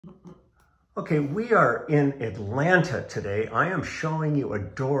Okay, we are in Atlanta today. I am showing you a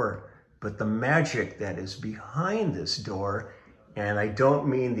door, but the magic that is behind this door, and I don't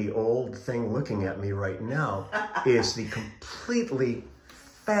mean the old thing looking at me right now, is the completely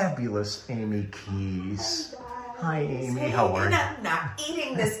fabulous Amy Keys. Hi, Amy. Hey, how are you? I'm not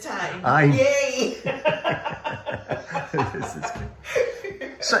eating this time. Yay! This is good.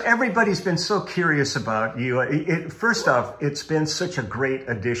 So everybody's been so curious about you. First off, it's been such a great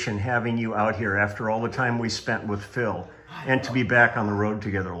addition having you out here after all the time we spent with Phil. And to be back on the road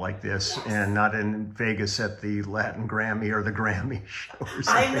together like this, yes, and not in Vegas at the Latin Grammy or the Grammy show or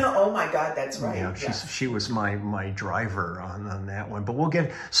something. I know. Oh my God, that's right. Yeah, she was my driver on that one. But we'll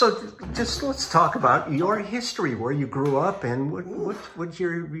get, so just let's talk about your history, where you grew up, and what's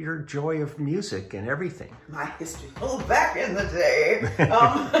your joy of music and everything. My history. Oh, back in the day.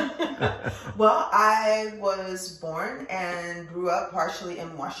 Well, I was born and grew up partially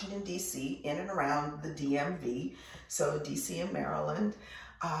in Washington, D.C., in and around the DMV. So DC and Maryland.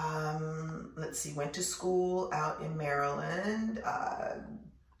 Let's see, went to school out in Maryland.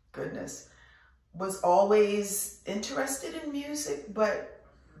 Goodness, was always interested in music, but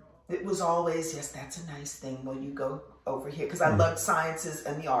it was always, yes, that's a nice thing when you go over here. Because I loved sciences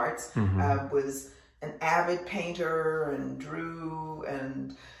and the arts. I was an avid painter and drew,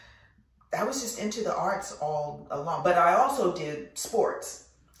 and I was just into the arts all along. But I also did sports.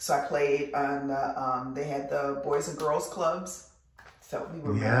 So I played on they had the Boys and Girls Clubs. So we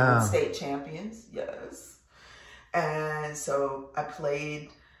were Maryland state champions, yes. And so I played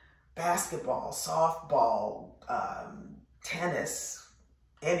basketball, softball, tennis,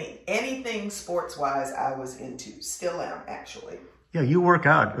 anything sports-wise I was into. Still am, actually. Yeah, you work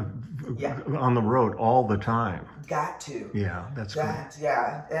out on the road all the time. Got to. Yeah, that's good.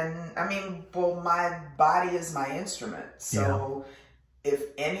 Yeah, and I mean, well, my body is my instrument, so... Yeah. If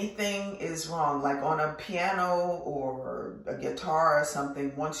anything is wrong, like on a piano or a guitar or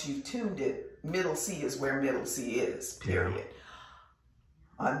something, once you've tuned it, middle C is where middle C is, period.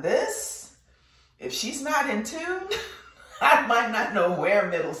 Yeah. On this, if she's not in tune, I might not know where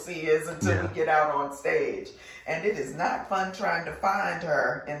middle C is until we get out on stage. And it is not fun trying to find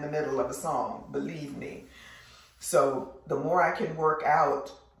her in the middle of a song, believe me. So the more I can work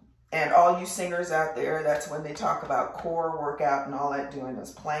out, and all you singers out there, that's when they talk about core workout and all that, doing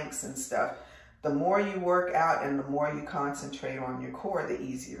those planks and stuff. The more you work out and the more you concentrate on your core, the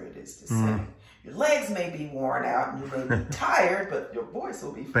easier it is to sing. Your legs may be worn out and you may be tired, but your voice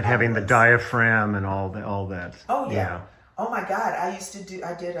will be fabulous. But having the diaphragm and all that. Oh, yeah. Oh, my God. I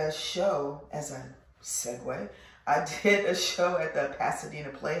did a show, as a segue, I did a show at the Pasadena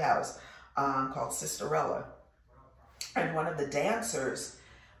Playhouse called Sisterella. And one of the dancers...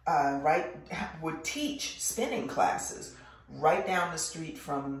 would teach spinning classes right down the street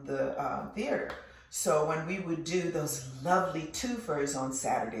from the theater. So when we would do those lovely twofers on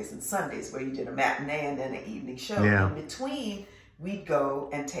Saturdays and Sundays, where you did a matinee and then an evening show, in between, we'd go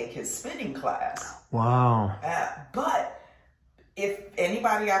and take his spinning class. Wow. But if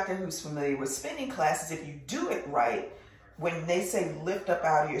anybody out there who's familiar with spinning classes, if you do it right, when they say lift up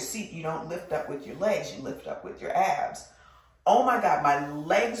out of your seat, you don't lift up with your legs, you lift up with your abs. Oh my God, my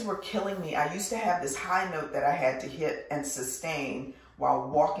legs were killing me. I used to have this high note that I had to hit and sustain while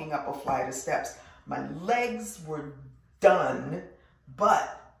walking up a flight of steps. My legs were done,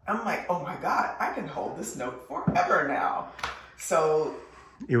 but I'm like, oh my God, I can hold this note forever now. So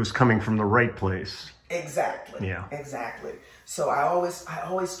it was coming from the right place. Exactly. Yeah. Exactly. So I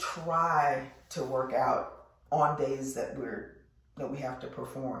always try to work out on days that we have to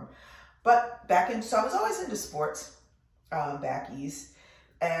perform. But so I was always into sports. Back east,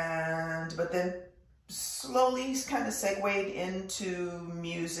 but then slowly kind of segued into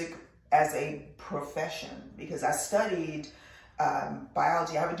music as a profession, because I studied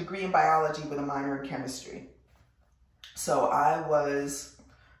biology. I have a degree in biology with a minor in chemistry. So I was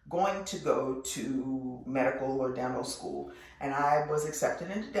going to go to medical or dental school, and I was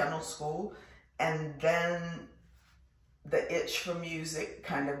accepted into dental school, and then the itch for music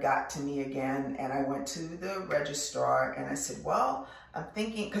kind of got to me again, and I went to the registrar and I said, well, I'm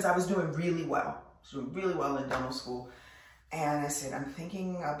thinking, because I was doing really well. In dental school. And I said, I'm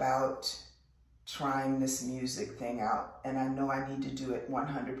thinking about trying this music thing out, and I know I need to do it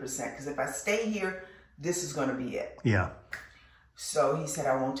 100%, because if I stay here, this is going to be it. Yeah. So he said,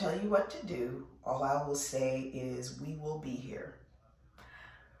 I won't tell you what to do. All I will say is we will be here. I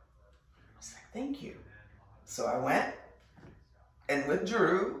was like, thank you. So I went and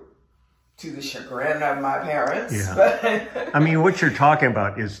withdrew to the chagrin of my parents. Yeah. But I mean, what you're talking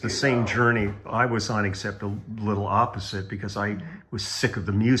about is the same journey I was on, except a little opposite, because I was sick of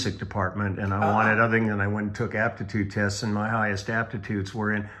the music department and I wanted other things, and I went and took aptitude tests, and my highest aptitudes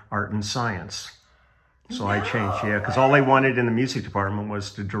were in art and science. So I changed, because all they wanted in the music department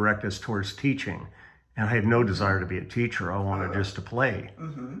was to direct us towards teaching. And I had no desire to be a teacher. I wanted just to play.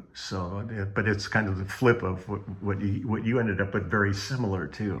 So, but it's kind of the flip of what you ended up with, very similar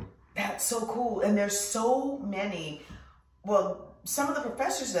too. That's so cool. And there's so many, well, some of the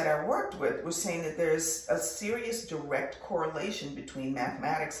professors that I worked with were saying that there's a serious direct correlation between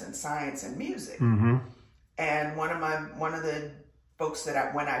mathematics and science and music. And one of the folks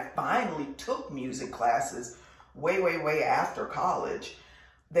that when I finally took music classes way after college,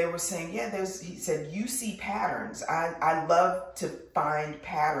 they were saying, he said, you see patterns. I love to find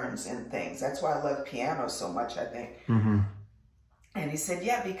patterns in things. That's why I love piano so much, I think. And he said,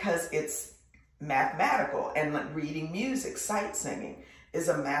 because it's mathematical, and like reading music, sight singing is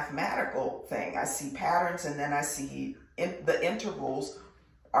a mathematical thing. I see patterns, and then I see the intervals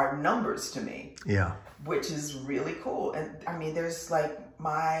are numbers to me. Yeah. Which is really cool. And I mean, there's like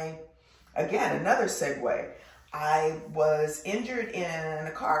again, another segue. I was injured in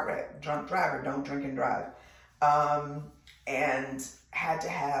a car wreck, drunk driver, don't drink and drive, and had to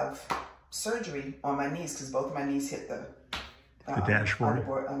have surgery on my knees because both of my knees hit the dashboard,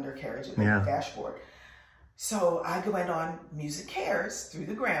 undercarriage of the dashboard. So I went on Music Cares through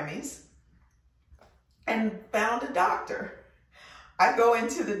the Grammys and found a doctor. I go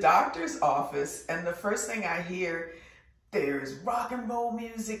into the doctor's office, and the first thing I hear, there's rock and roll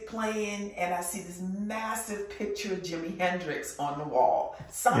music playing, and I see this massive picture of Jimi Hendrix on the wall.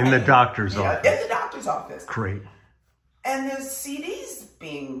 In the doctor's office? In the doctor's office. Great. And there's CDs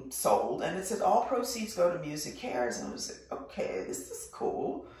being sold, and it says all proceeds go to Music Cares. And I was like, okay, this is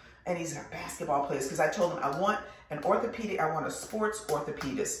cool. And he's got basketball players, because I told him I want an orthopedic, I want a sports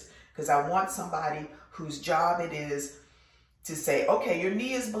orthopedist, because I want somebody whose job it is to say, okay, your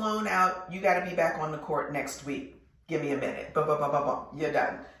knee is blown out, you got to be back on the court next week. Give me a minute. You're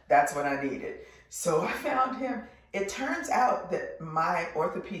done. That's what I needed. So I found him. It turns out that my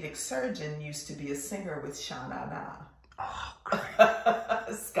orthopedic surgeon used to be a singer with Sha Na Na. Oh,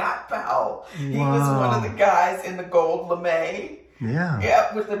 great. Scott Powell. He was one of the guys in the gold lame. Yeah.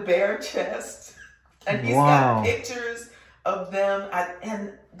 Yep, with the bare chest. And he's got pictures of them.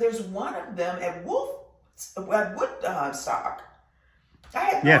 And there's one of them at Woodstock.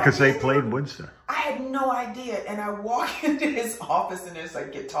 Because they played Woodstock. I had no idea. And I walk into his office, and there's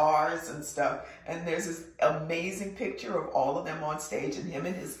like guitars and stuff. And there's this amazing picture of all of them on stage, and him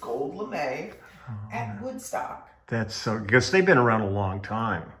in his gold lame at Woodstock. That's so, because they've been around a long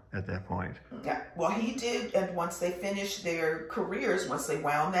time at that point. Yeah, well, he did. And once they finished their careers, once they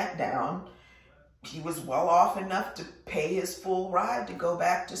wound that down, he was well off enough to pay his full ride to go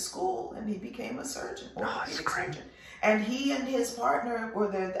back to school, and he became a surgeon. That's great. Surgeon. And he and his partner were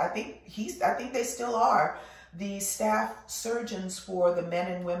I think they still are the staff surgeons for the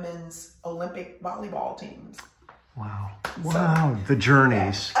men and women's Olympic volleyball teams. Wow. Wow. The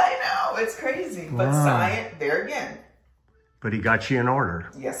journeys. I know, it's crazy. But science, there again. But he got you in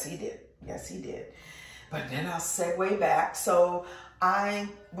order. Yes, he did. Yes, he did. But then I'll segue back. So I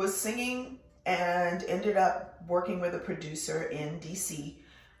was singing and ended up working with a producer in DC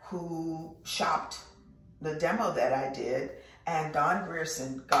who shopped the demo that I did. And Don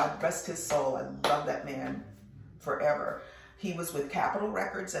Grierson, God rest his soul, I love that man forever. He was with Capitol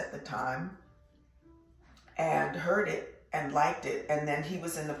Records at the time and heard it and liked it. And then he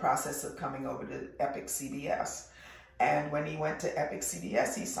was in the process of coming over to Epic CBS. And when he went to Epic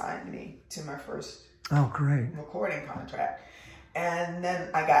CBS, he signed me to my first recording contract. And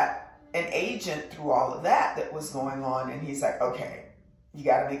then I got an agent through all of that was going on. And he's like, okay, you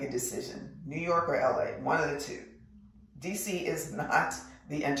got to make a decision. New York or LA, one of the two. DC is not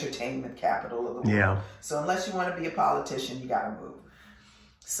the entertainment capital of the world. Yeah. So unless you want to be a politician, you got to move.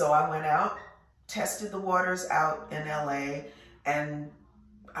 So I went out, tested the waters out in LA, and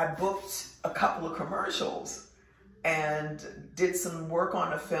I booked a couple of commercials and did some work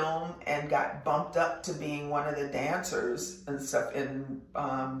on a film and got bumped up to being one of the dancers and stuff in,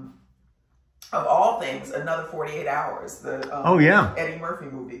 of all things, Another 48 Hours, the Eddie Murphy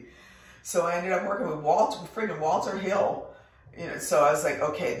movie. So I ended up working with Walter Hill. You know, so I was like,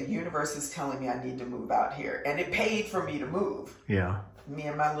 okay, the universe is telling me I need to move out here. And it paid for me to move. Yeah. Me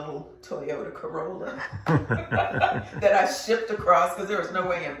and my little Toyota Corolla that I shipped across, because there was no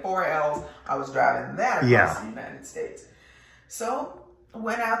way in 4Ls I was driving that across the United States. So I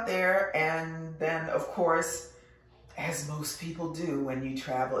went out there, and then, of course, as most people do when you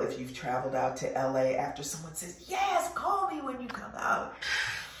travel, if you've traveled out to LA, after someone says, yes, call me when you come out.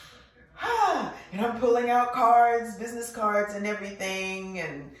 And I'm pulling out cards, business cards and everything,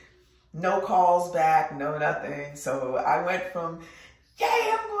 and no calls back, no nothing. So I went from, yay,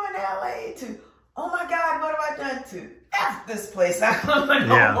 I'm going to LA, to, oh my God, what have I done to F this place? I'm going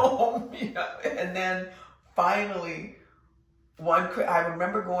home. You know? And then finally, I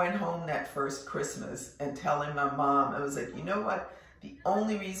remember going home that first Christmas and telling my mom, I was like, you know what? The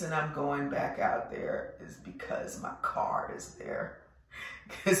only reason I'm going back out there is because my car is there.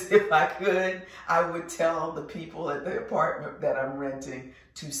 Because if I could, I would tell the people at the apartment that I'm renting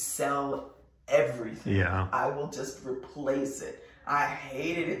to sell everything. Yeah. I will just replace it. I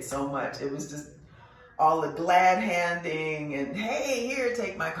hated it so much. It was just all the glad handing and, hey, here,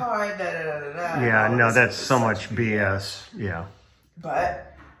 take my card, da da da da da. Yeah, no, that's so much BS. Yeah.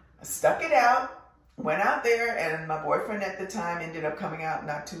 But I stuck it out, went out there, and my boyfriend at the time ended up coming out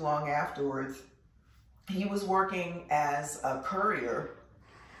not too long afterwards. He was working as a courier,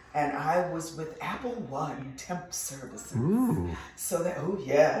 and I was with Apple One Temp Services. Ooh. So that, oh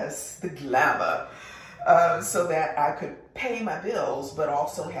yes, the glamour. So that I could pay my bills, but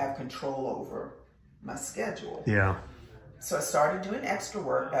also have control over my schedule. Yeah. So I started doing extra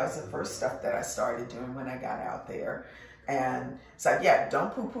work. That was the first stuff that I started doing when I got out there. And it's like, yeah,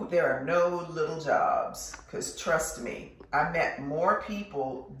 don't poo-poo. There are no little jobs. Because trust me, I met more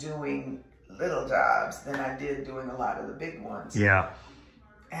people doing little jobs than I did doing a lot of the big ones. Yeah.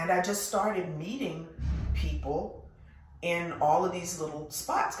 And I just started meeting people in all of these little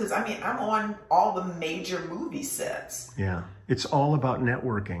spots. Because, I mean, I'm on all the major movie sets. Yeah. It's all about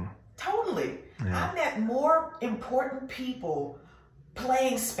networking. Totally. Yeah. I met more important people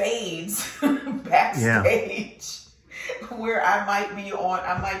playing spades backstage, where I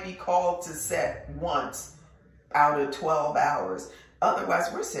might be called to set once out of 12 hours.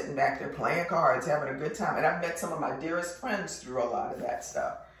 Otherwise, we're sitting back there playing cards, having a good time. And I've met some of my dearest friends through a lot of that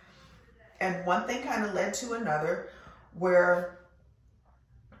stuff. And one thing kind of led to another, where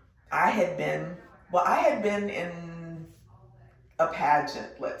I had been in a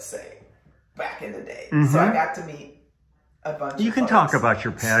pageant, let's say, back in the day. Mm-hmm. So I got to meet a bunch of You can folks. talk about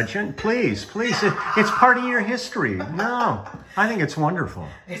your pageant, please. It's part of your history. No, I think it's wonderful.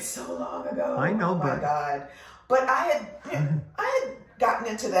 It's so long ago. I know, oh my God. But I had gotten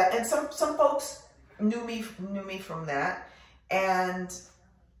into that, and some folks knew me from that, and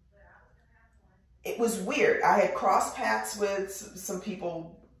it was weird. I had crossed paths with some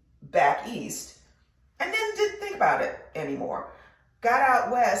people back east, and then didn't think about it anymore. Got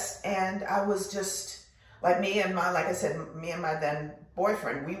out west, and I was just like me and my then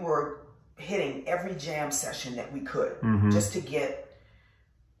boyfriend. We were hitting every jam session that we could just to get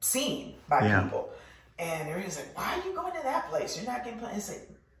seen by people. And everybody's like, why are you going to that place? You're not getting play. It's like,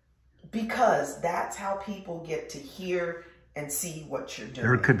 because that's how people get to hear and see what you're doing.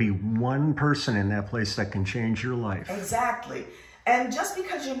 There could be one person in that place that can change your life. Exactly. And just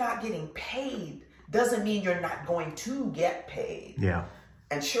because you're not getting paid doesn't mean you're not going to get paid. Yeah.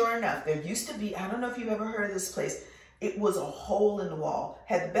 And sure enough, there used to be, I don't know if you've ever heard of this place. It was a hole in the wall.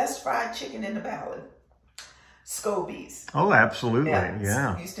 Had the best fried chicken in the valley. Scobies. Oh, absolutely.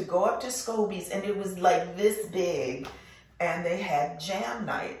 Yeah. Used to go up to Scobies, and it was like this big, and they had jam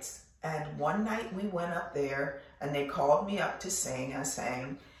nights. And one night we went up there, and they called me up to sing. I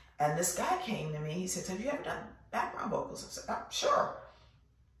sang, and this guy came to me. He said, have you ever done background vocals? I said, sure.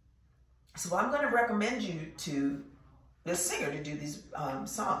 So I'm going to recommend you to this singer to do these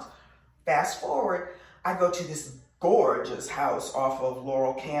songs. Fast forward, I go to this gorgeous house off of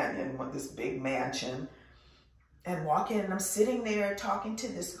Laurel Canyon with this big mansion, and walk in, and I'm sitting there talking to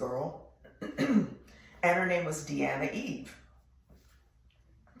this girl, and her name was Deanna Eve.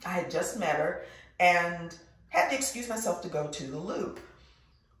 I had just met her and had to excuse myself to go to the loo.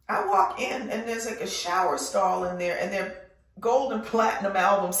 I walk in, and there's like a shower stall in there, and there are gold and platinum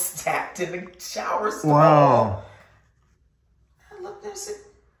albums stacked in the shower stall. Wow. I looked and said,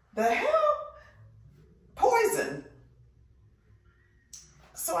 the hell? Poison.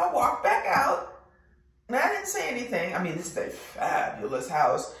 So I walked back out. And I didn't say anything. I mean, this is a fabulous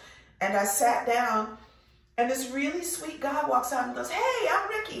house. And I sat down, and this really sweet guy walks out and goes, hey, I'm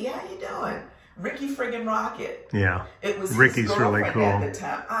Ricky. How you doing? Ricky friggin' Rocket. Yeah. It was Ricky's his really girlfriend cool. at the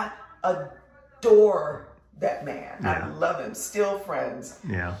time. I adore that man. Yeah. I love him. Still friends.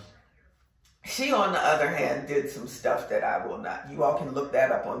 Yeah. She, on the other hand, did some stuff that I will not. You all can look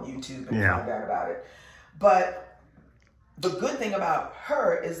that up on YouTube and find out about it. But the good thing about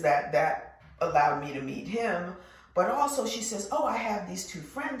her is that allowed me to meet him. But also she says, oh, I have these two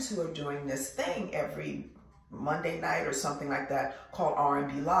friends who are doing this thing every Monday night or something like that called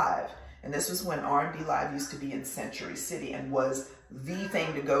R&B Live. And this was when R&B Live used to be in Century City and was the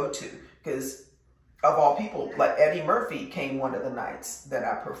thing to go to, because of all people, like Eddie Murphy came one of the nights that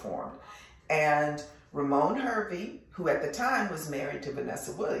I performed. And Ramon Hervey, who at the time was married to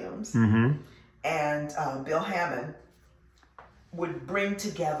Vanessa Williams, and Bill Hammond would bring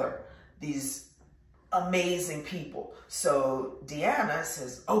together these amazing people. So Deanna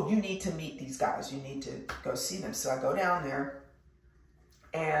says, oh, you need to meet these guys. You need to go see them. So I go down there,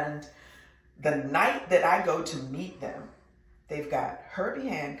 and the night that I go to meet them, they've got Herbie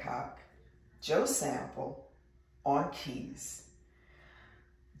Hancock, Joe Sample on keys,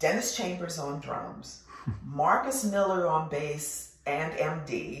 Dennis Chambers on drums, Marcus Miller on bass and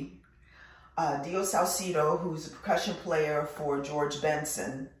MD, Dio Salcido, who's a percussion player for George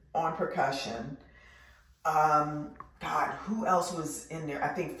Benson, on percussion. God, who else was in there? I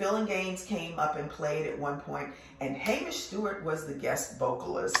think Phil Gaines came up and played at one point, and Hamish Stewart was the guest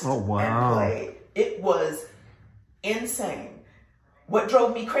vocalist. Oh, wow. And played. It was insane. What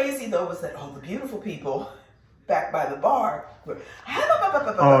drove me crazy, though, was that all the beautiful people back by the bar were, oh,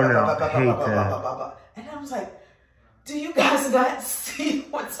 no, I hate that. And I was like, do you guys not see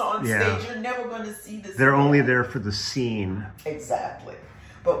what's on stage? You're never going to see this. They're only there for the scene. Exactly.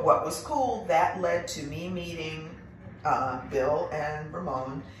 But what was cool, that led to me meeting Bill and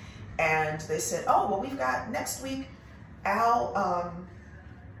Ramon, and they said, oh, well, we've got next week Al,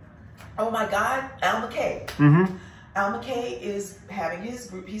 oh my God, Al McKay. Al McKay is having his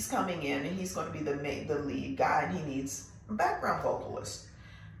group. He's coming in, and he's going to be the lead guy, and he needs a background vocalist.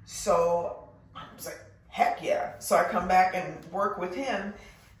 So I was like, heck yeah. So I come back and work with him.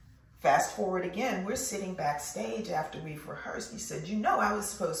 Fast forward again, we're sitting backstage after we've rehearsed. He said, you know, I was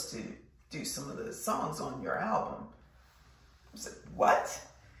supposed to do some of the songs on your album. I said, what?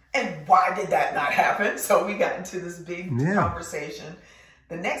 And why did that not happen? So we got into this big conversation.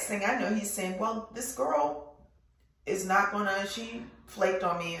 The next thing I know, he's saying, well, this girl is not gonna, she flaked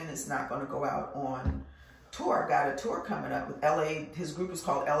on me and is not gonna go out on tour. I've got a tour coming up with LA. His group was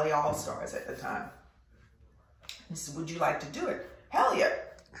called LA All Stars at the time. He said, would you like to do it? Hell yeah.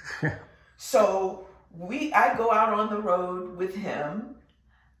 So I go out on the road with him,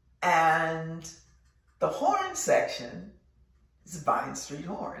 and the horn section is Vine Street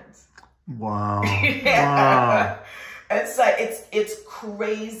Horns. Wow. Wow. It's like, it's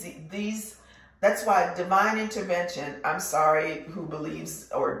crazy. That's why divine intervention, I'm sorry who believes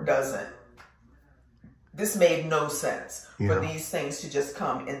or doesn't. This made no sense for these things to just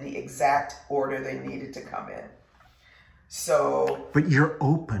come in the exact order they needed to come in. So, but you're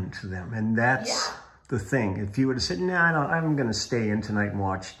open to them, and that's the thing. If you would have said, "No, I'm going to stay in tonight and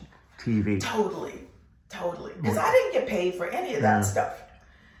watch TV," totally, because I didn't get paid for any of that stuff.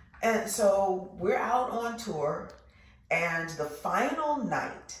 And so we're out on tour, and the final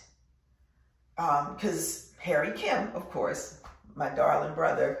night, because Harry Kim, of course, my darling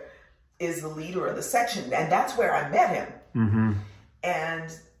brother, is the leader of the section, and that's where I met him.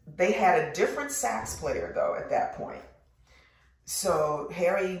 And they had a different sax player though at that point. So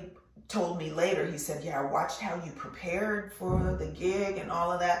Harry told me later, he said, yeah, I watched how you prepared for the gig and all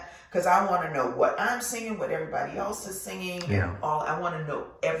of that, because I want to know what I'm singing, what everybody else is singing, and all. I want to know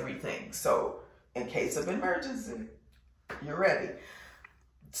everything. So in case of emergency, you're ready.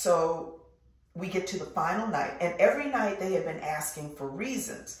 So we get to the final night, and every night they had been asking for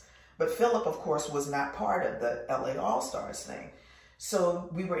reasons. But Philip, of course, was not part of the LA All-Stars thing. So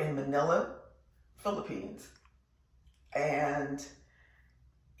we were in Manila, Philippines. And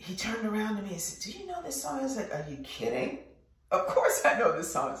he turned around to me and said, do you know this song? I was like, are you kidding? Of course I know this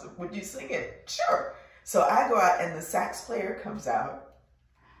song. So, would you sing it? Sure. So I go out, and the sax player comes out,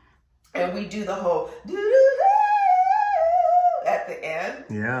 and we do the whole doo-doo-doo at the end.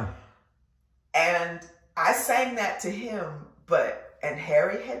 Yeah. And I sang that to him, and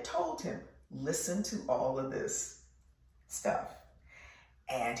Harry had told him, listen to all of this stuff.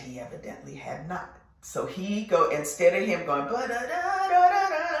 And he evidently had not. So instead of him going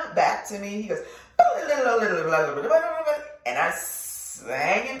back to me, he goes, and I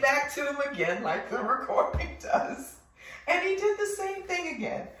sang it back to him again like the recording does. And he did the same thing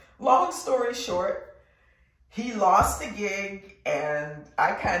again. Long story short, he lost the gig, and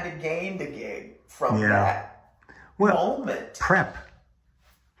I kind of gained a gig from that moment.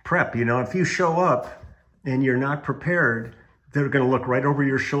 Prep, you know, if you show up and you're not prepared, they're going to look right over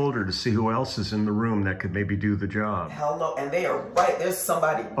your shoulder to see who else is in the room that could maybe do the job. Hello, and they are right. There's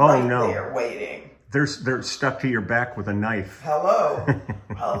somebody there waiting. They're stuck to your back with a knife. Hello.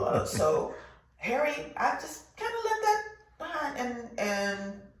 So Harry, I just kind of let that behind,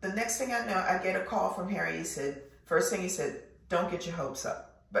 and the next thing I know, I get a call from Harry. He said, first thing he said, don't get your hopes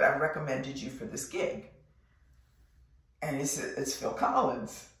up, but I recommended you for this gig. And he said, it's Phil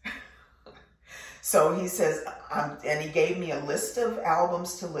Collins. So he says, and he gave me a list of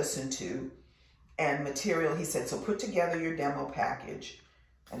albums to listen to and material. He said, so put together your demo package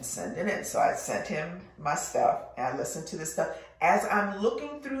and send it in. So I sent him my stuff and I listened to this stuff. As I'm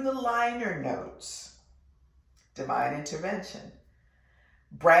looking through the liner notes, Divine Intervention,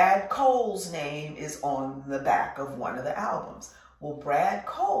 Brad Cole's name is on the back of one of the albums. Well, Brad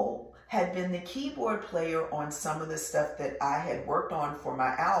Cole had been the keyboard player on some of the stuff that I had worked on for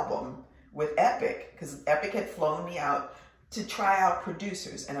my album with Epic, because Epic had flown me out to try out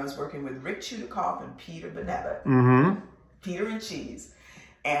producers, and I was working with Rick Chudakoff and Peter Benetta, Peter and Cheese,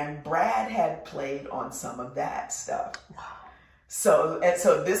 and Brad had played on some of that stuff. Wow. So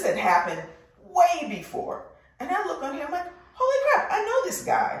this had happened way before, and I look on him like, holy crap, I know this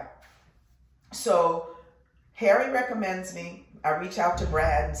guy. So Harry recommends me. I reach out to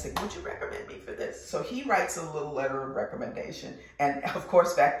Brad and say, would you recommend me for this? So he writes a little letter of recommendation. And of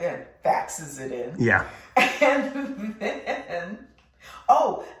course, back then, faxes it in. Yeah. And then,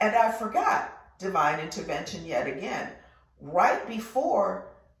 oh, and I forgot Divine Intervention yet again. Right before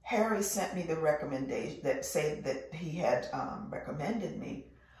Harry sent me the recommendation that said that he had recommended me,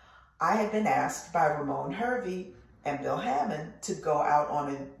 I had been asked by Ramon Hervey and Bill Hammond to go out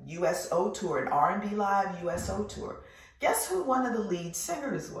on a USO tour, an R&B Live USO tour. Guess who one of the lead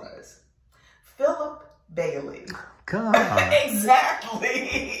singers was? Philip Bailey. God.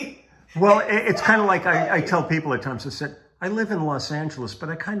 Exactly. Well, it's kind of like I tell people at times, I said, I live in Los Angeles, but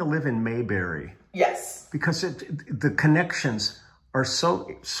I kind of live in Mayberry. Yes. Because the connections are so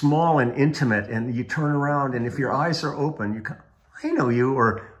small and intimate, and you turn around, and if your eyes are open, I know you,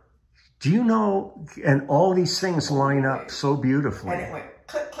 or do you know, and all these things line up so beautifully. And it went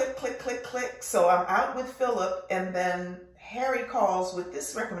click, click, click, click, click. So I'm out with Philip, and then Harry calls with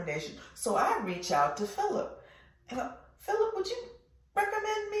this recommendation. So I reach out to Philip. And I go, Philip, would you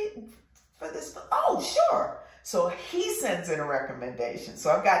recommend me for this? Oh, sure. So he sends in a recommendation.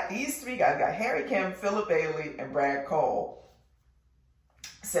 So I've got these three guys. I've got Harry Kim, Philip Bailey, and Brad Cole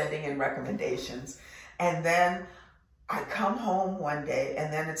sending in recommendations. And then I come home one day,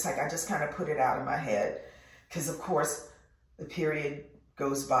 and then it's like I just kind of put it out of my head. Because, of course, the period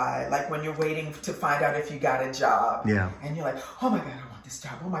goes by, like when you're waiting to find out if you got a job. Yeah. And you're like, oh my God, I want this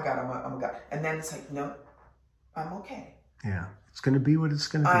job. Oh my God, oh my God. And then it's like, no, I'm okay. Yeah. It's going to be what it's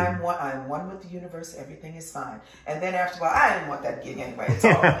going to be. I'm one with the universe. Everything is fine. And then after a while, I didn't want that gig anyway. It's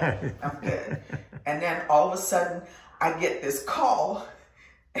all right. I'm good. And then all of a sudden, I get this call,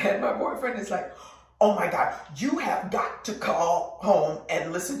 and my boyfriend is like, oh my God, you have got to call home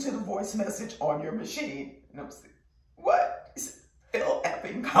and listen to the voice message on your machine. And I was like, what? He said, Phil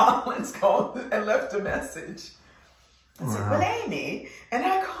effing Collins called and left a message. I said, well, Amy, and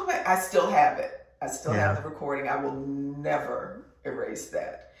I call back. I still have it. I still have the recording. I will never erase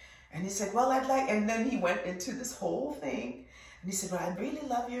that. And he said, well, I'd like, and then he went into this whole thing. And he said, well, I really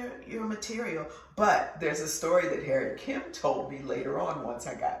love your material. But there's a story that Harry Kim told me later on once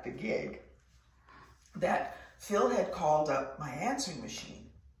I got the gig, that Phil had called up my answering machine.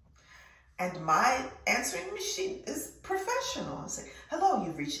 And my answering machine is professional. It's like, hello,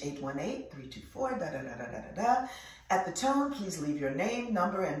 you've reached 818-324, da-da-da-da-da-da. At the tone, please leave your name,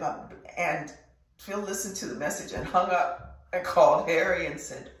 number, and Phil listened to the message and hung up and called Harry and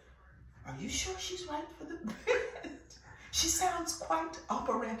said, are you sure she's right for the bit? She sounds quite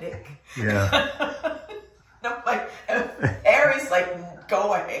operatic. Yeah. And I'm like, Harry's like,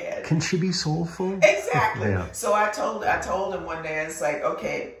 go ahead. Can she be soulful? Exactly. Yeah. So I told him one day, it's like,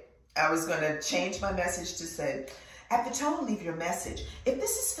 okay, I was going to change my message to say, at the tone, leave your message. If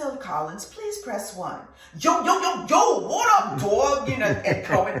this is Phil Collins, please press 1. Yo, yo, yo, yo, what up, dog? You know, and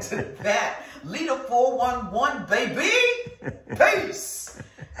go into that. Leader 411, baby. Peace.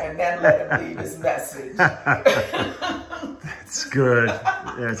 And then let him leave his message. That's good.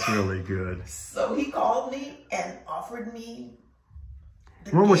 That's really good. So he called me and offered me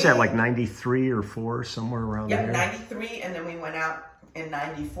the When was that, like 93 or 4, somewhere around there? Yeah, 93, and then we went out in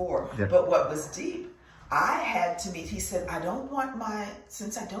 94. Yeah. But what was deep, I had to meet, he said,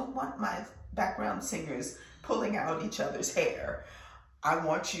 since I don't want my background singers pulling out each other's hair, I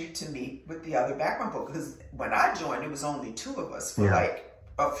want you to meet with the other background vocals. Because when I joined, it was only 2 of us for like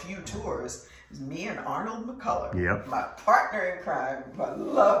a few tours. It was me and Arnold McCullough, my partner in crime, who I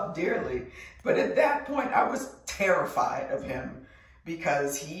love dearly. But at that point, I was terrified of him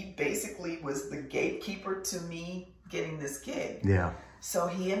because he basically was the gatekeeper to me getting this gig. Yeah. So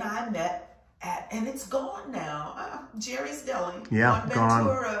he and I met and it's gone now. Jerry's Deli Yeah, on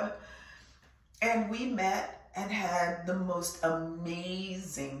Ventura. And we met and had the most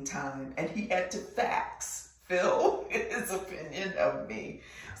amazing time. And he had to fax Phil his opinion of me.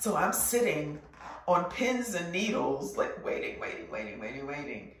 So I'm sitting on pins and needles, like waiting.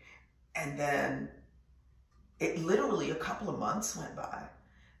 And then it literally a couple of months went by.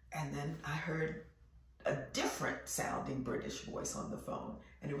 And then I heard a different sounding British voice on the phone.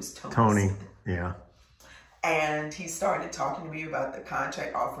 And it was Tony. Tony, yeah. And he started talking to me about the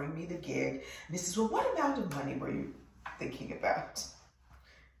contract, offering me the gig. And he says, well, what amount of money were you thinking about?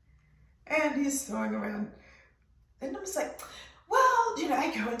 And he's throwing around. And I was like, well, you know, I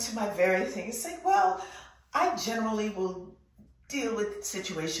go into my very thing. It's like, well, I generally will deal with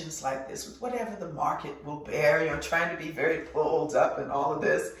situations like this with whatever the market will bear. You know, trying to be very pulled up and all of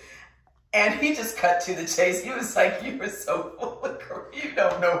this. And he just cut to the chase. He was like, you were so full of crap. You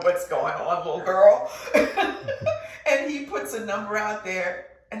don't know what's going on, little girl. And he puts a number out there.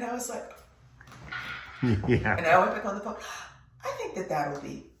 And I was like, yeah. And I went back on the phone. I think that'll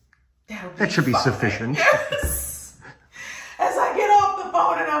be that should be fine. sufficient. Yes. As I get off the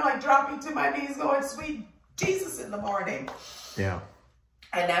phone and I'm like dropping to my knees going, sweet Jesus in the morning. Yeah.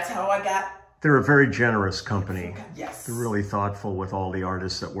 And that's how I got. They're a very generous company. Yes. They're really thoughtful with all the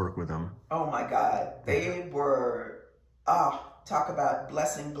artists that work with them. Oh my God. They were, talk about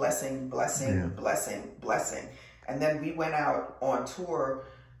blessing. And then we went out on tour.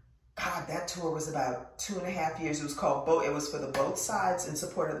 God, that tour was about 2.5 years. It was called it was for the Both Sides, in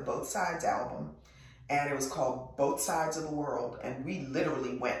support of the Both Sides album. And it was called Both Sides of the World. And we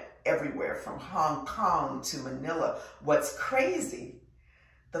literally went everywhere from Hong Kong to Manila. What's crazy,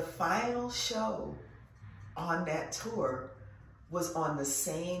 the final show on that tour was on the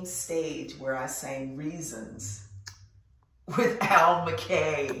same stage where I sang Reasons with Al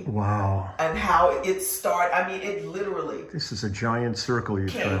McKay. Wow. And how it started. I mean, it literally. This is a giant circle you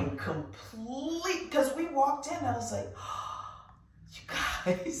came complete. Because we walked in, I was like, oh, you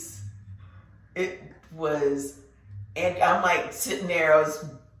guys. It was, and I'm like sitting there, I was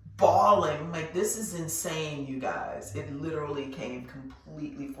bawling. I'm like, this is insane, you guys. It literally came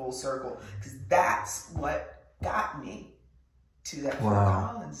completely full circle. Because that's what got me to that Phil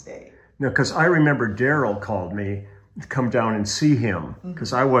Collins day. No, because I remember Daryl called me to come down and see him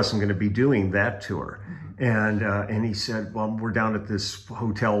because I wasn't going to be doing that tour. And he said, well, we're down at this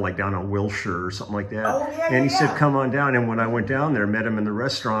hotel, like down on Wilshire or something like that. Oh, yeah, and he said, come on down. And when I went down there, met him in the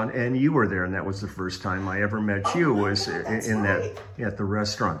restaurant, and you were there. And that was the first time I ever met you, was in that, at the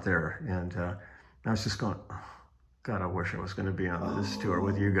restaurant there. And I was just going, oh, God, I wish I was going to be on this tour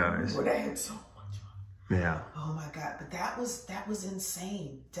with you guys. Well, they had so much fun. Yeah. Oh my God. But that was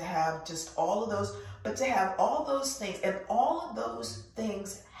insane to have just all of those, but to have all those things, and all of those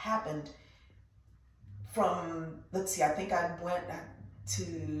things happened from, let's see, I think I went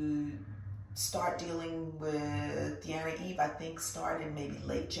to start dealing with Deanna Eve, I think started maybe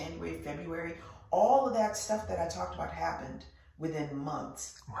late January, February. All of that stuff that I talked about happened within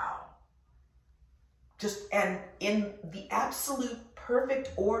months. Wow. Just, and in the absolute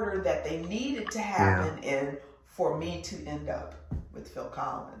perfect order that they needed to happen in for me to end up with Phil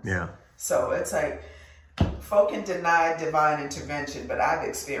Collins. Yeah. So it's like, folk can deny divine intervention, but I've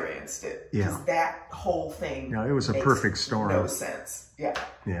experienced it. Yeah. That whole thing. Yeah, it was a perfect storm. No sense. Yeah.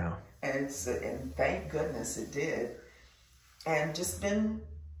 Yeah. And thank goodness it did. And just been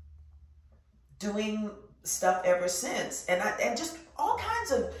doing stuff ever since. And just all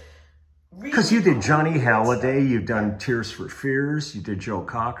kinds of. Because you did Johnny Halliday, you've done Tears for Fears, you did Joe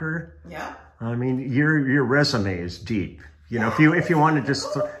Cocker. Yeah. I mean, your resume is deep. You know, if you want to just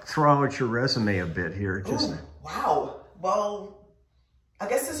throw out your resume a bit here, just. Ooh, wow. Well, I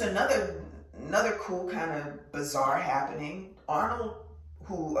guess there's another cool kind of bizarre happening. Arnold,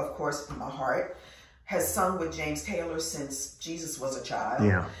 who of course in my heart has sung with James Taylor since Jesus was a child.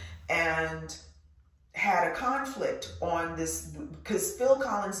 Yeah. And had a conflict on this because Phil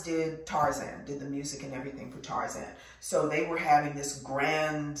Collins did Tarzan, did the music and everything for Tarzan. So they were having this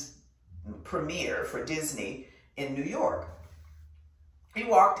grand premiere for Disney in New York. He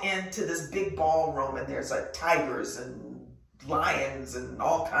walked into this big ballroom and there's like tigers and lions and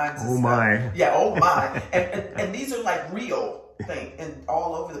all kinds of stuff. Oh my. Yeah, oh my. and these are like real things and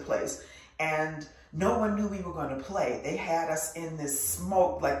all over the place. And no one knew we were going to play. They had us in this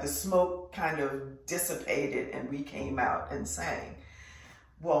smoke, like the smoke kind of dissipated and we came out and sang.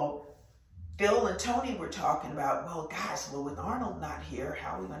 Well, Phil and Tony were talking about, well, gosh, well, with Arnold not here,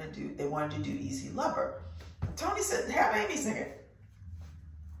 how are we going to do, they wanted to do Easy Lover. And Tony said, have Amy sing it.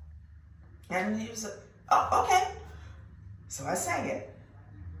 And he was like, oh, okay. So I sang it.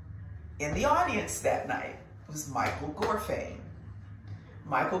 in the audience that night was Michael Gorfain.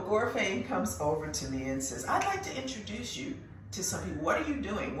 Michael Gorfain comes over to me and says, I'd like to introduce you to some people. What are you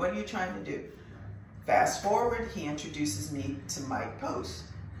doing? What are you trying to do? Fast forward, he introduces me to Mike Post.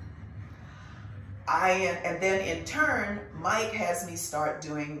 And then in turn, Mike has me start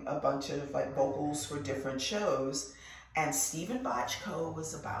doing a bunch of like vocals for different shows. And Stephen Bochco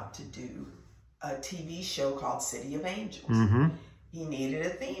was about to do a TV show called City of Angels. Mm-hmm. He needed a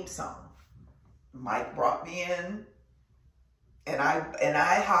theme song. Mike brought me in, and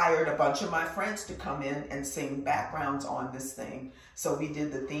I hired a bunch of my friends to come in and sing backgrounds on this thing. So we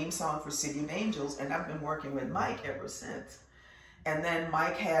did the theme song for City of Angels, and I've been working with Mike ever since. And then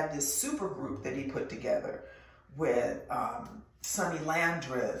Mike had this super group that he put together with Sonny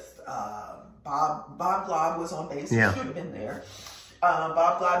Landreth, Bob Glob was on bass, yeah. He should have been there.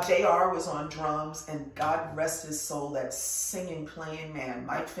 Bob Glob, JR was on drums, and God rest his soul, that singing, playing man,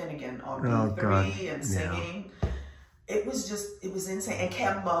 Mike Finnegan on B3 and singing. Yeah. It was insane. And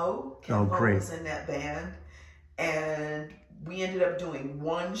Cam Moe was in that band. And we ended up doing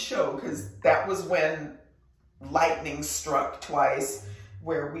one show, because that was when lightning struck twice,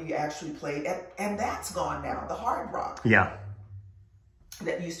 where we actually played, and that's gone now, the Hard Rock. Yeah.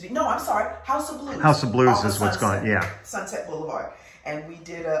 That used to be, no, I'm sorry, House of Blues. House of Blues is what's gone, yeah. Sunset Boulevard. And we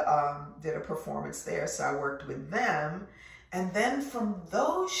did a performance there, so I worked with them. And then from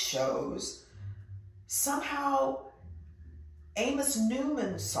those shows, somehow Amos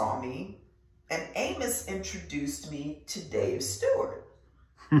Newman saw me, and Amos introduced me to Dave Stewart.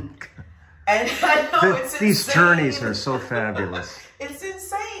 And I know it's insane. These journeys are so fabulous. It's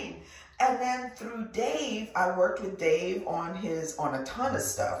insane. And then through Dave, I worked with Dave on a ton of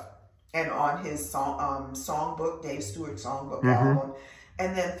stuff, and on his songbook, Dave Stewart songbook album.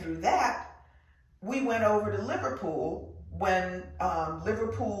 And then through that, we went over to Liverpool when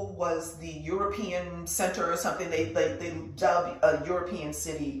Liverpool was the European center or something. They dubbed a European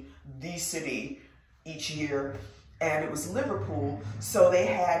city the city each year. And it was Liverpool, so they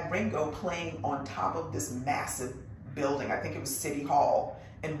had Ringo playing on top of this massive building. I think it was City Hall,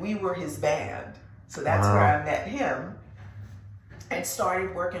 and we were his band. So that's where I met him and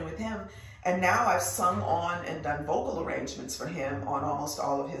started working with him. And now I've sung on and done vocal arrangements for him on almost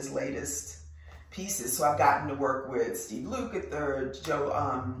all of his latest pieces. So I've gotten to work with Steve Lukather, Joe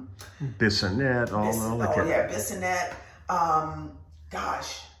Bissonette, Bissonette.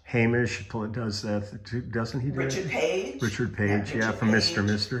 Gosh. Hamish does that, doesn't he? Richard Page. Richard Page, yeah, from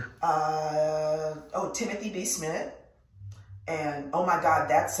Mr. Timothy B. Smith. And oh my God,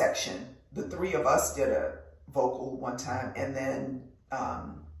 that section. The three of us did a vocal one time. And then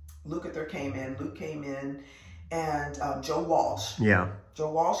Lukather came in, Luke came in, and Joe Walsh. Yeah.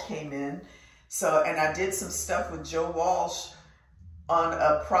 Joe Walsh came in. So, and I did some stuff with Joe Walsh on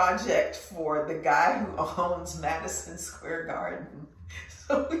a project for the guy who owns Madison Square Garden.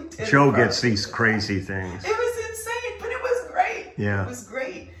 Joe gets these crazy things. It was insane, but it was great. Yeah. It was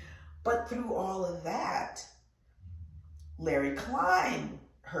great. But through all of that, Larry Klein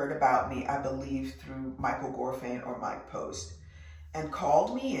heard about me, I believe, through Michael Gorfain or Mike Post, and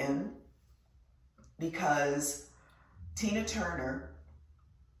called me in because Tina Turner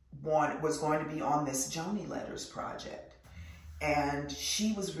was going to be on this Joni Letters project. And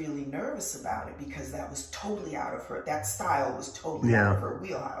she was really nervous about it because that was totally out of her, that style was totally out of her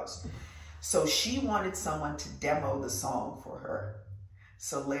wheelhouse. So she wanted someone to demo the song for her.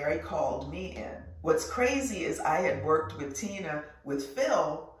 So Larry called me in. What's crazy is I had worked with Tina, with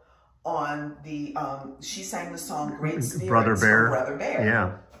Phil, on the, she sang the song Great Spirits Brother Bear. Brother Bear.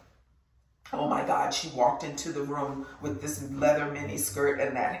 Yeah. Oh my God, she walked into the room with this leather mini skirt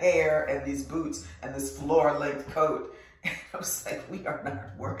and that hair and these boots and this floor-length coat. And I was like, we are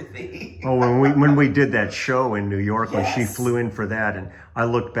not worthy. Oh, when we did that show in New York, when she flew in for that, and I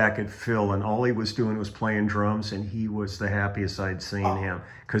looked back at Phil, and all he was doing was playing drums, and he was the happiest I'd seen him.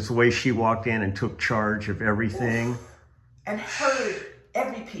 Because the way she walked in and took charge of everything. And heard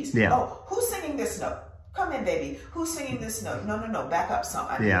every piece. Yeah. Oh, who's singing this note? Come in, baby. Who's singing this note? No, back up some.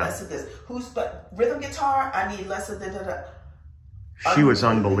 I need less of this. Rhythm guitar? I need less of the She was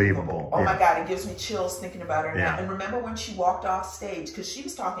unbelievable. Oh my God, it gives me chills thinking about her now. Yeah. And remember when she walked off stage, because she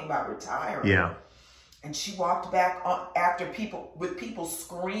was talking about retiring. Yeah. And she walked back on after people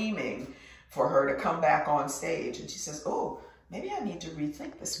screaming for her to come back on stage. And she says, oh, maybe I need to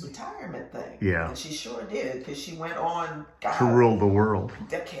rethink this retirement thing. Yeah. And she sure did, because she went on, God, to rule the world.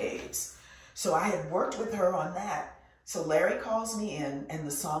 Decades. So I had worked with her on that. So Larry calls me in, and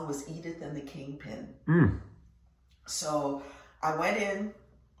the song was Edith and the Kingpin. So I went in,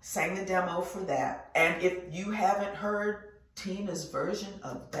 sang the demo for that. And if you haven't heard Tina's version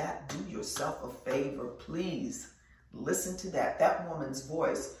of that, do yourself a favor, please. Listen to that. That woman's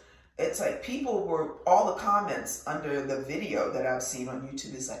voice. It's like all the comments under the video that I've seen on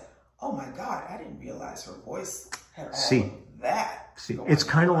YouTube is like, oh my God, I didn't realize her voice had all of that. See, it's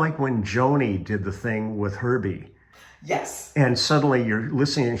kind of like when Joni did the thing with Herbie. Yes. And suddenly you're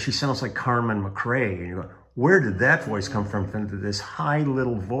listening and she sounds like Carmen McRae. And you go, where did that voice come from? From this high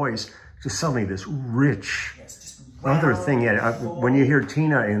little voice, just suddenly this rich other thing. When you hear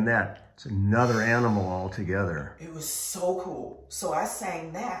Tina in that, it's another animal altogether. It was so cool. So I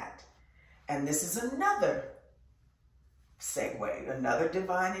sang that. And this is another segue, another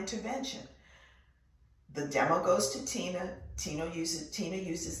divine intervention. The demo goes to Tina. Tina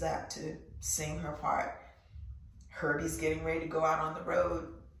uses that to sing her part. Herbie's getting ready to go out on the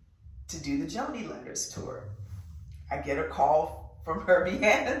road to do the Joni Letters tour. I get a call from Herbie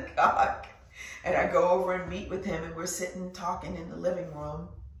Hancock, and I go over and meet with him, and we're sitting talking in the living room.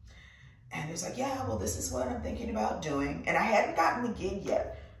 And he's like, yeah, well, this is what I'm thinking about doing. And I hadn't gotten the gig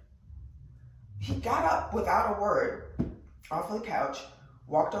yet. He got up without a word off the couch,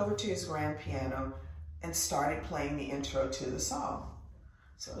 walked over to his grand piano, and started playing the intro to the song.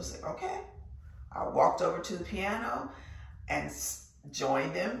 So I was like, okay. I walked over to the piano and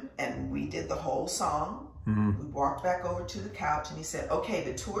joined him, and we did the whole song. We walked back over to the couch, and he said, okay,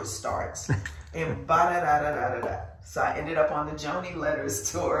 the tour starts. And ba-da-da-da-da-da-da. So I ended up on the Joni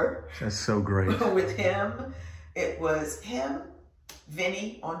Letters tour. That's so great. With him. It was him,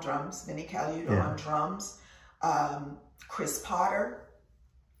 Vinny on drums, Vinny Caliuto on drums, Chris Potter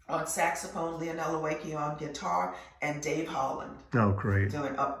on saxophone, Leonel Awake on guitar, and Dave Holland. Oh, great.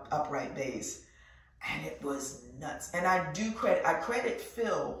 Doing upright bass. And it was nuts. And I credit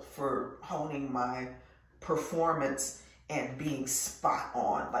Phil for honing my performance and being spot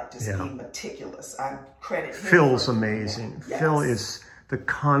on, like just being meticulous. I credit him. Phil's amazing. Yes. Phil is the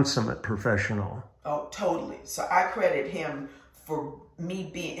consummate professional. Oh, totally. So I credit him for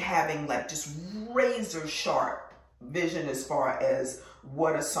me having like just razor sharp vision as far as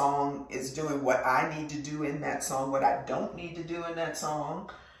what a song is doing, what I need to do in that song, what I don't need to do in that song,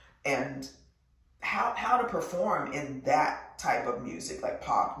 and how to perform in that type of music, like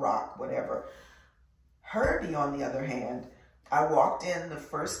pop, rock, whatever. Herbie, on the other hand, I walked in the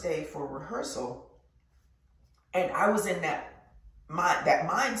first day for rehearsal, and I was in that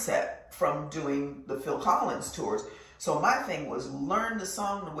mindset from doing the Phil Collins tours. So my thing was learn the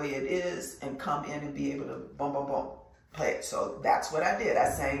song the way it is and come in and be able to boom, boom, boom, play it. So that's what I did. I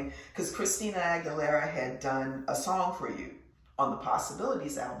sang, because Christina Aguilera had done A Song for You on the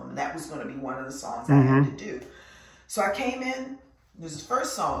Possibilities album, and that was going to be one of the songs I had to do. So I came in, this is the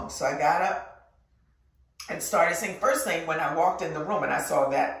first song, so I got up and started singing. First thing, when I walked in the room and I saw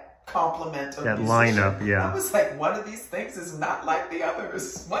that compliment of that musician, lineup, I was like, one of these things is not like the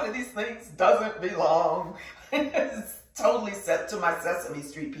others. One of these things doesn't belong. It's totally set to my Sesame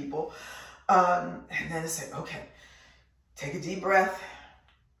Street people. And then it's like, okay, take a deep breath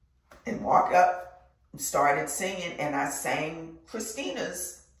and walk up. Started singing, and I sang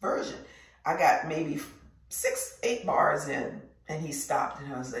Christina's version. I got maybe 6-8 bars in, and he stopped,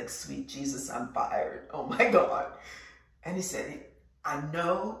 and I was like, sweet Jesus, I'm fired. Oh my God. And he said, I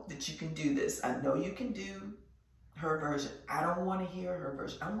know that you can do this. I know you can do her version. I don't want to hear her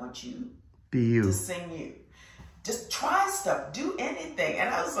version. I want you to sing you. Just try stuff. Do anything. And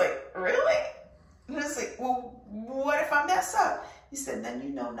I was like, really? And I was like, well, what if I mess up? He said, then you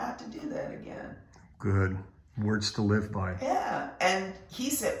know not to do that again. Good. Words to live by. Yeah. And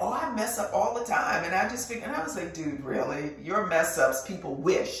he said, oh, I mess up all the time. And I just figured, and I was like, dude, really? Your mess ups people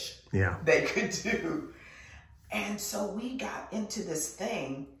wish they could do. And so we got into this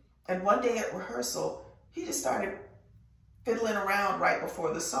thing. And one day at rehearsal, he just started fiddling around right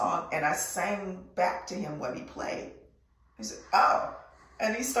before the song. And I sang back to him what he played. He said, oh.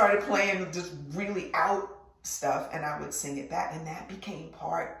 And he started playing just really out stuff. And I would sing it back. And that became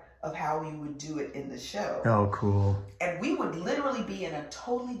part of how we would do it in the show. Oh, cool. And we would literally be in a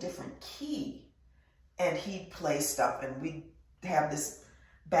totally different key, and he'd play stuff, and we'd have this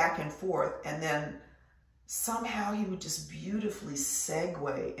back and forth, and then somehow he would just beautifully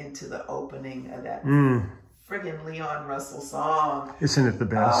segue into the opening of that friggin' Leon Russell song. Isn't it the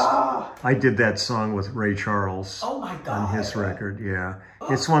best? I did that song with Ray Charles. Oh my God. On his record, yeah.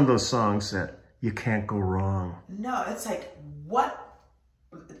 Oh. It's one of those songs that you can't go wrong. No, it's like, what?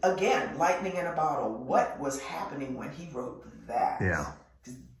 Again, lightning in a bottle. What was happening when he wrote that? Yeah.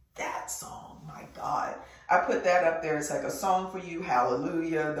 That song, my God. I put that up there. It's like A Song for You,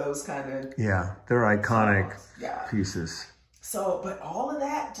 Hallelujah, those kind of... Yeah, they're iconic pieces. So, but all of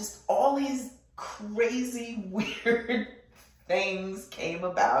that, just all these crazy, weird things came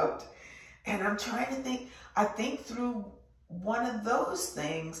about. And I'm trying to think, I think through one of those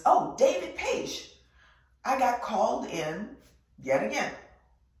things, oh, David Page. I got called in yet again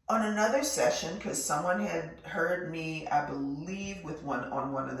on another session because someone had heard me, I believe,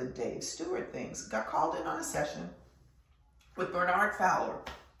 on one of the Dave Stewart things. Got called in on a session with Bernard Fowler,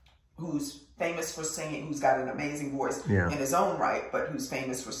 who's famous for singing, who's got an amazing voice in his own right, but who's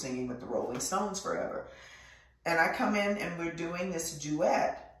famous for singing with the Rolling Stones forever. And I come in and we're doing this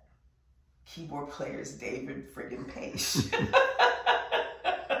duet. Keyboard player is David friggin' Page.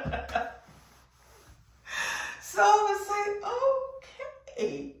 So I was like,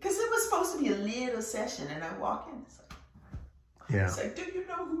 okay, because it was supposed to be a little session, and I walk in, it's like, do you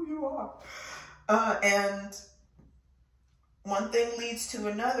know who you are? And one thing leads to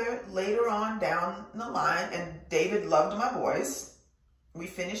another later on down the line, and David loved my voice. We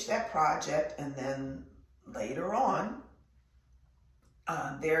finished that project, and then later on,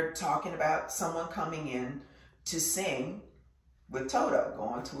 they're talking about someone coming in to sing with Toto, go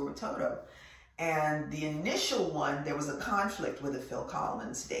on tour with Toto. And the initial one, there was a conflict with a Phil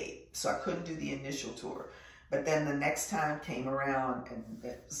Collins date, so I couldn't do the initial tour. But then the next time came around, and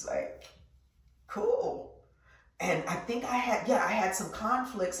it was like, cool. And I think I had some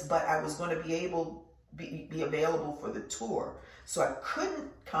conflicts, but I was going to be available for the tour. So I couldn't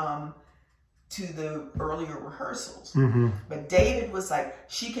come to the earlier rehearsals. But David was like,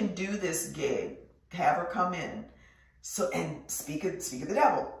 she can do this gig, have her come in. So, and speak of the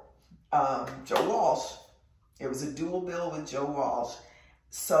devil. Joe Walsh. It was a dual bill with Joe Walsh.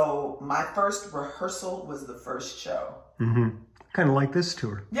 So my first rehearsal was the first show. Kind of like this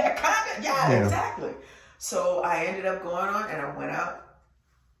tour. Yeah, kind of. Yeah, exactly. So I ended up going on, and I went out,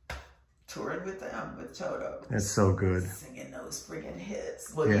 toured with them, with Toto. That's so good. Singing those friggin'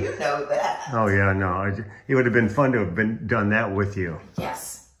 hits. Well, you know that. Oh, yeah, no. It would have been fun to have done that with you.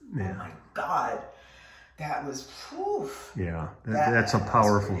 Yes. Yeah. Oh, my God. That was, whew. Yeah, that's a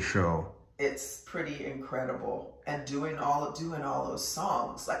powerful show. It's pretty incredible. And doing all those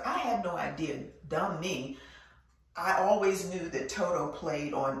songs. Like, I had no idea, dumb me. I always knew that Toto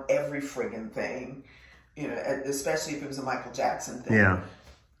played on every friggin' thing, you know, especially if it was a Michael Jackson thing. Yeah.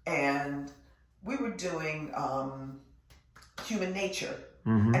 And we were doing Human Nature.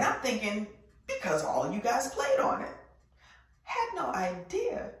 And I'm thinking, because all of you guys played on it. Had no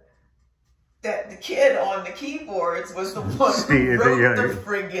idea that the kid on the keyboards was the one who wrote the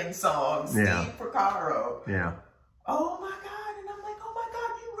friggin' song, Steve Porcaro. Yeah. Oh my God. And I'm like, oh my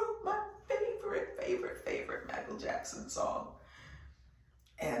God, you wrote my favorite Michael Jackson song.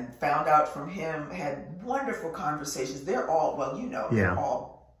 And found out from him, had wonderful conversations. They're all, well, you know, they're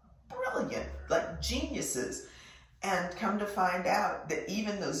all brilliant, like geniuses. And come to find out that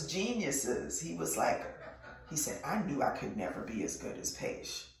even those geniuses, he said, I knew I could never be as good as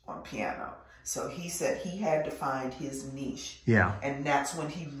Page on piano. So he said he had to find his niche. Yeah. And that's when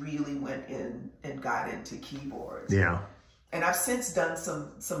he really went in and got into keyboards. Yeah. And I've since done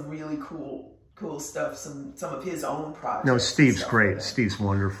some really cool stuff, some of his own projects. No, Steve's great. Steve's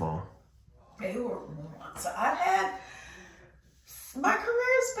wonderful. They were, so my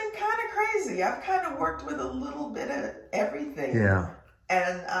career's been kind of crazy. I've kind of worked with a little bit of everything. Yeah.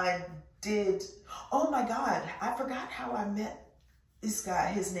 And I did, oh my God, I forgot how I met this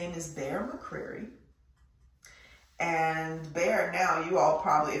guy.Is name is Bear McCreary. And Bear, now you all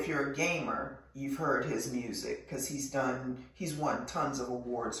probably, if you're a gamer, you've heard his music because he's won tons of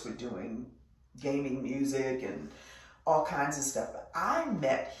awards for doing gaming music and all kinds of stuff. But I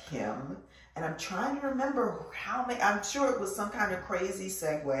met him, and I'm trying to remember how many, I'm sure it was some kind of crazy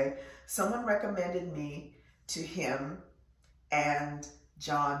segue. Someone recommended me to him and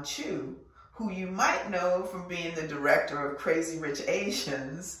John Chu, who you might know from being the director of Crazy Rich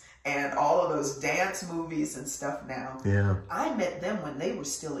Asians and all of those dance movies and stuff now. Yeah. I met them when they were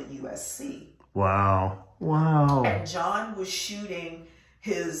still at USC. Wow. Wow. And John was shooting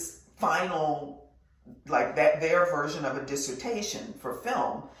his final, like their version of a dissertation for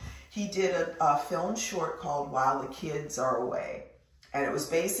film. He did a film short called While the Kids Are Away. And it was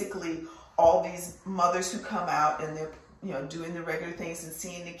basically all these mothers who come out and they're, you know, doing the regular things and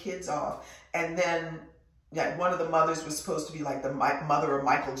seeing the kids off. And then one of the mothers was supposed to be like the mother of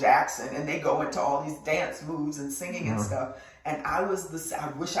Michael Jackson, and they go into all these dance moves and singing and stuff. And I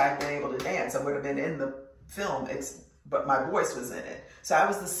wish I'd been able to dance. I would have been in the film, but my voice was in it. So I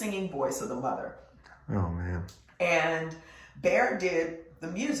was the singing voice of the mother. Oh, man. And Bear did the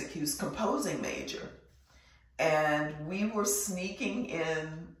music. He was composing major. And we were sneaking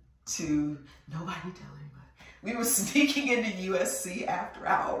in to, nobody tell anybody. We were sneaking into USC after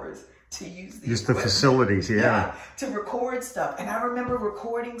hours to use the Just the facilities, yeah. to record stuff. And I remember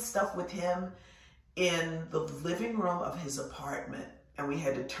recording stuff with him in the living room of his apartment. And we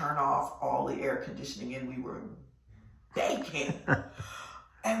had to turn off all the air conditioning and we were baking.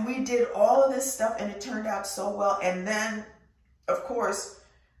 And we did all of this stuff and it turned out so well. And then, of course,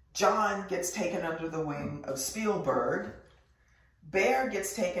 John gets taken under the wing of Spielberg. Bear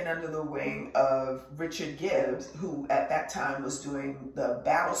gets taken under the wing of Richard Gibbs, who at that time was doing the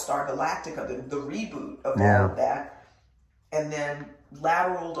Battlestar Galactica, the reboot of all of that. And then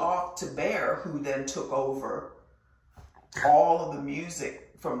lateraled off to Bear, who then took over all of the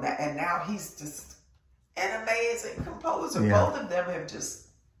music from that. And now he's just an amazing composer. Yeah. Both of them have just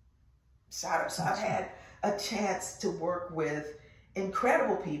shot up. So I've had a chance to work with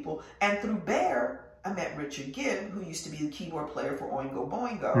incredible people. And through Bear, I met Richard Gibb, who used to be the keyboard player for Oingo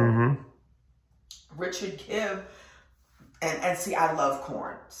Boingo. Mm-hmm. Richard Gibb, and see, I love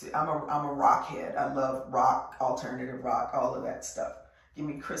Korn. See, I'm a rock head. I love rock, alternative rock, all of that stuff. Give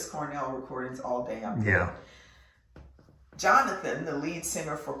me Chris Cornell recordings all day. I'm good. Jonathan, the lead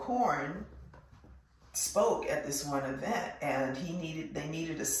singer for Korn, spoke at this one event, and they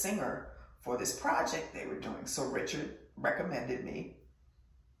needed a singer for this project they were doing. So Richard recommended me.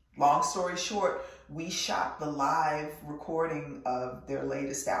 Long story short, we shot the live recording of their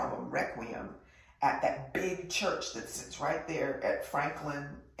latest album, Requiem, at that big church that sits right there at Franklin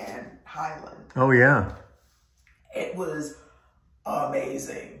and Highland. Oh, yeah. It was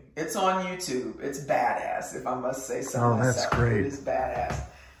amazing. It's on YouTube. It's badass, if I must say so myself. Oh, that's great. It is badass.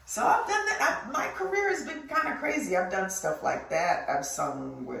 So I've done that. My career has been kind of crazy. I've done stuff like that. I've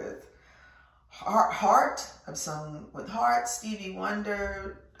sung with Heart. I've sung with Heart, Stevie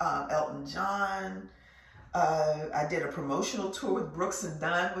Wonder, Elton John. I did a promotional tour with Brooks and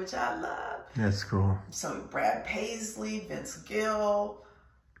Dunn, which I love. That's cool. So Brad Paisley, Vince Gill,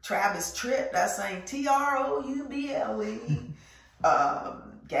 Travis Tritt. I sang Trouble.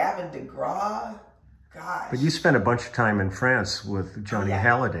 Gavin DeGraw. Gosh. But you spent a bunch of time in France with Johnny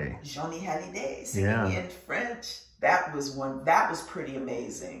Hallyday. Johnny Hallyday singing in French. That was pretty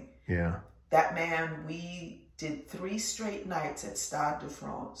amazing. Yeah. That man, we did 3 straight nights at Stade de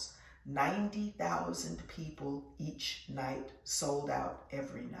France. 90,000 people each night, sold out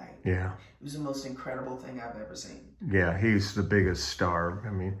every night. Yeah. It was the most incredible thing I've ever seen. Yeah, he's the biggest star.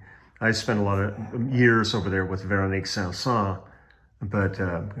 I mean, I spent a lot of years over there with Véronique Sanson, but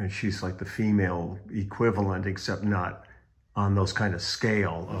she's like the female equivalent, except not on those kind of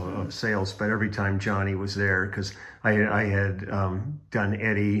scale of sales. But every time Johnny was there, because I had done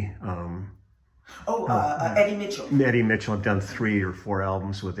Eddie. Eddie Mitchell. Eddie Mitchell. I've done 3 or 4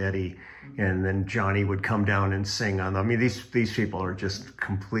 albums with Eddie, and then Johnny would come down and sing on them. I mean, these people are just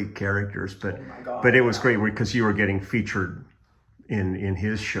complete characters. But but it was great because you were getting featured in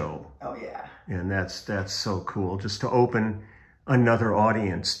his show. Oh yeah. And that's so cool, just to open another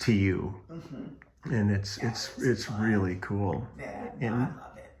audience to you. Mm-hmm. And it's really cool. Yeah, I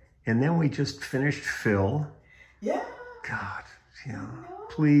love it. And then we just finished Phil. Yeah. God, yeah.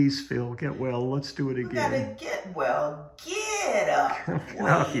 Please, Phil, get well. Let's do it again. You gotta get well. Get up. Get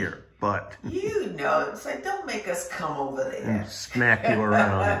out here, butt. You know, it's like, don't make us come over there. And smack you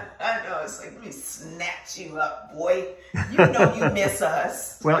around. I know, it's like, let me snatch you up, boy. You know you miss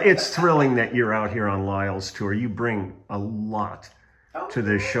us. Well, it's thrilling that you're out here on Lyle's tour. You bring a lot to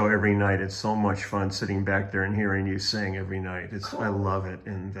this show every night. It's so much fun sitting back there and hearing you sing every night. I love it.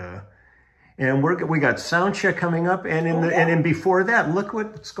 And we got sound check coming up, and and before that, look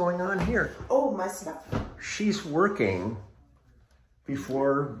what's going on here. Oh, my stuff. She's working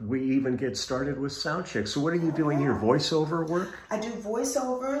before we even get started with sound check. So what are you doing here? Voiceover work? I do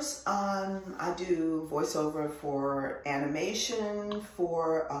voiceovers. I do voiceover for animation,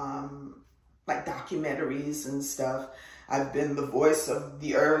 for like documentaries and stuff. I've been the voice of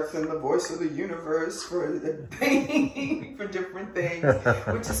the earth and the voice of the universe for for different things,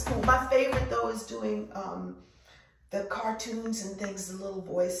 which is cool. My favorite though is doing the cartoons and things, the little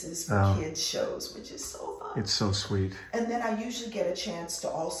voices for kids shows, which is so fun. It's so sweet. And then I usually get a chance to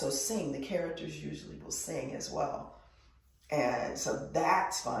also sing. The characters usually will sing as well. And so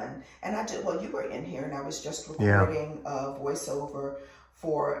that's fun. And you were in here and I was just recording a voiceover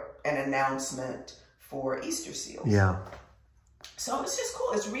for an announcement for Easter seals. Yeah. So it's just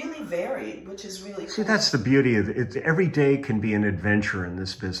cool. It's really varied, which is really cool. See, that's the beauty of it. Every day can be an adventure in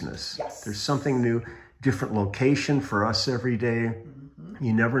this business. Yes. There's something new, different location for us every day. Mm-hmm.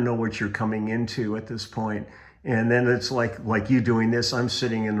 You never know what you're coming into at this point. And then it's like you doing this. I'm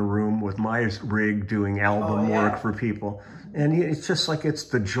sitting in a room with my rig doing album work for people. And it's just like, it's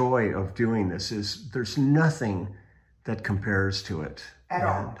the joy of doing this. There's nothing that compares to it. At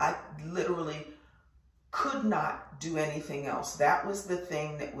all. I literally could not do anything else. That was the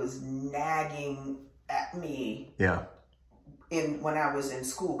thing that was nagging at me. Yeah. When I was in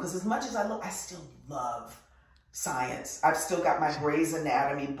school, because as much as I still love science. I've still got my Grey's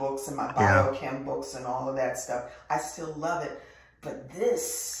Anatomy books and my biochem books and all of that stuff. I still love it. But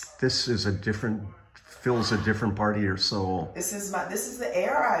this is fills a different part of your soul. This is the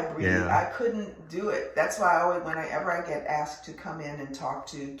air I breathe. Yeah. I couldn't do it. That's why whenever I get asked to come in and talk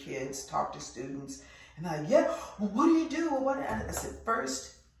to kids, talk to students, and they're like, yeah, well, what do you do? Well, I said,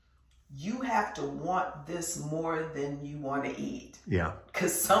 first, you have to want this more than you want to eat. Yeah.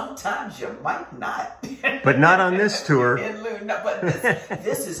 Because sometimes you might not. But not on this tour. But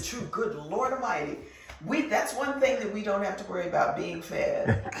this is true. Good Lord Almighty. That's one thing that we don't have to worry about, being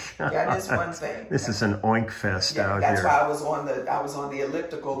fed. That is one thing. This is an oink fest out here. That's why I was on the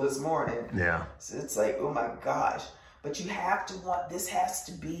elliptical this morning. Yeah. So it's like, oh my gosh. But you have to want, this has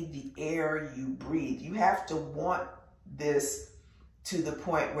to be the air you breathe. You have to want this to the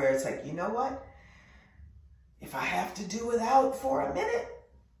point where it's like, you know what? If I have to do without for a minute,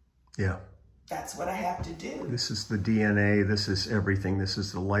 yeah, that's what I have to do. This is the DNA. This is everything. This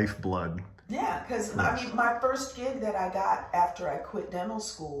is the lifeblood. Yeah, because I mean, my first gig that I got after I quit dental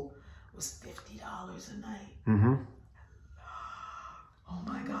school was $50 a night. Mm-hmm. Oh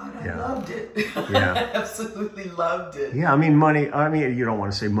my God, I loved it. Yeah. I absolutely loved it. Yeah, I mean, you don't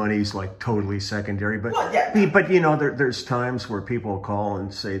want to say money's like totally secondary, but but you know, there's times where people call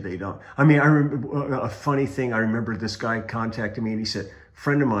and say they don't. I mean, I remember a funny thing. I remember this guy contacted me and he said, a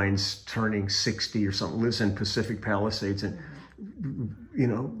friend of mine's turning 60 or something, lives in Pacific Palisades, and you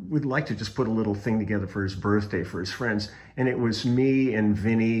know, would like to just put a little thing together for his birthday for his friends. And it was me and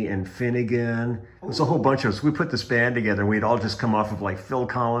Vinny and Finnegan. It was a whole bunch of us. We put this band together and we'd all just come off of like Phil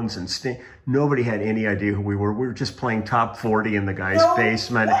Collins and Sting. Nobody had any idea who we were. We were just playing top 40 in the guy's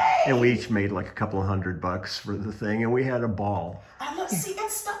basement. And we each made like a couple of $100 for the thing. And we had a ball. I love seeing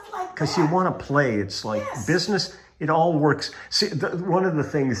stuff like that. Because you want to play. It's like business. It all works. See, one of the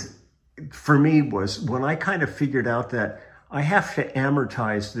things for me was when I kind of figured out that I have to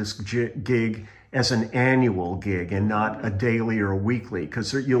amortize this gig as an annual gig and not a daily or a weekly,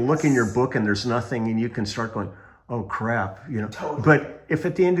 because you look in your book and there's nothing and you can start going, oh crap, you know. Totally. But if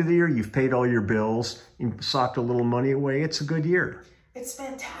at the end of the year you've paid all your bills, you socked a little money away, it's a good year. It's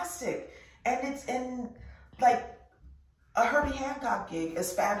fantastic. And like a Herbie Hancock gig,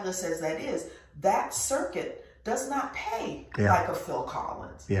 as fabulous as that is, that circuit does not pay like a Phil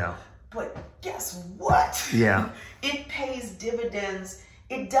Collins. Yeah. But guess what? Yeah. It pays dividends.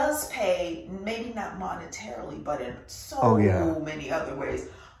 It does pay, maybe not monetarily, but in so many other ways.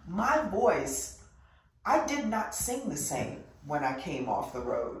 My voice, I did not sing the same when I came off the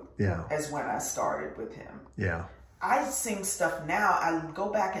road as when I started with him. Yeah. I sing stuff now. I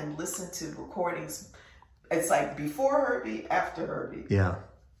go back and listen to recordings. It's like before Herbie, after Herbie. Yeah.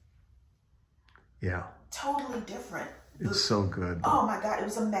 Yeah. Totally different. It's so good. Oh my God, it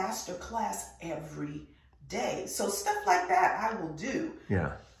was a master class every day. So stuff like that I will do.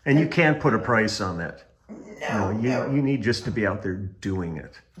 Yeah. And you can't put a price on that. No. You need just to be out there doing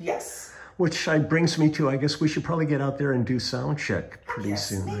it. Yes. Which brings me to, I guess we should probably get out there and do sound check pretty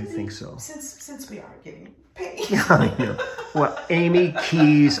soon. Maybe, I think so. Since we are getting paid. Yeah, I know. Well, Amy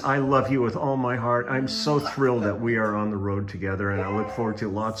Keys, I love you with all my heart. I'm so thrilled that we are on the road together, and I look forward to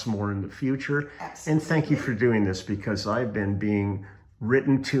lots more in the future. Absolutely. And thank you for doing this, because I've been being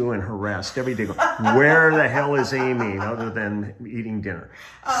written to and harassed every day. Where the hell is Amy, other than eating dinner?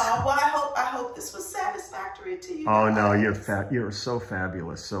 Oh, well, I hope this was satisfactory to you. Oh, no, you're so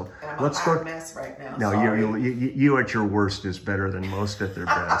fabulous. So and I'm let's go. Mess right now. No, you at your worst is better than most at their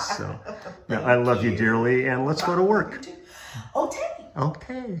best. So I love you dearly, and let's go to work. Okay.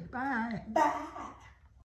 Okay. Bye. Bye.